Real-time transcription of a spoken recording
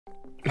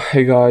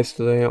Hey guys,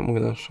 today I'm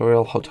gonna show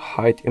you how to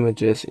hide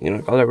images in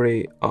your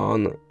gallery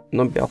on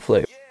Nubia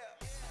Flip.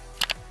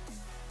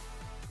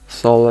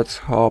 So let's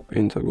hop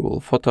into Google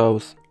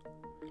Photos.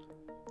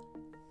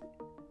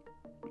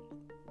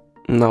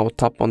 Now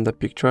tap on the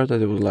picture that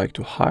you would like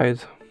to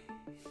hide.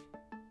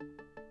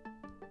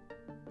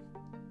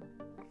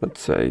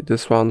 Let's say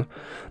this one.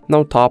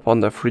 Now tap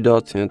on the three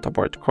dots in the top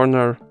right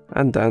corner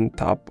and then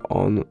tap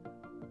on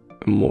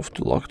Move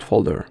to Locked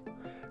Folder.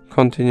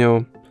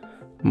 Continue,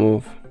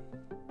 move.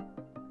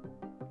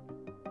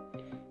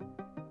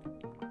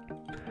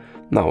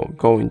 Now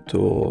go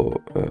into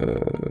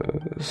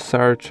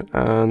search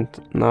and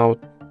now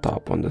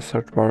tap on the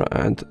search bar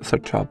and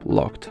search up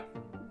locked.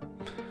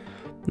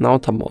 Now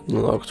tap on the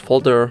locked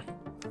folder.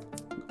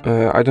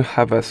 I don't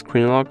have a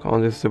screen lock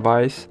on this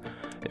device.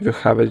 If you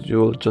have it,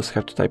 you'll just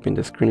have to type in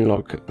the screen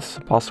lock's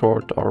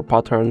password or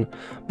pattern.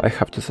 I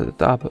have to set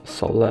it up,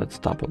 so let's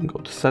tap on go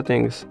to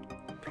settings,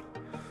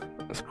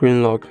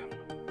 screen lock.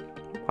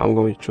 I'm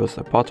going to choose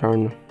a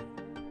pattern,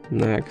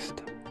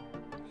 next,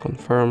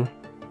 confirm.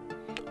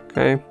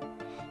 Okay,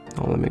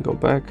 now let me go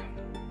back,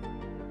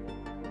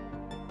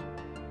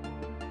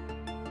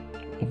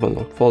 open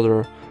lock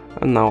folder,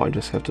 and now I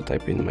just have to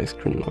type in my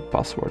screen lock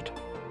password.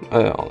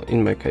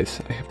 In my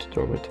case, I have to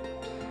draw it.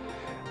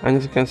 And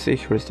as you can see,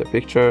 here is the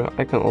picture.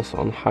 I can also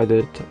unhide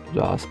it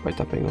just by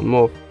tapping on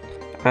move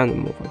and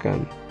move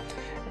again.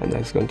 And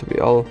that's going to be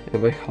all.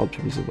 If I helped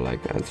you, please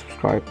like and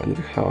subscribe. And if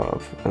you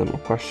have any more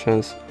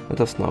questions, let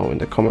us know in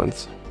the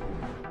comments.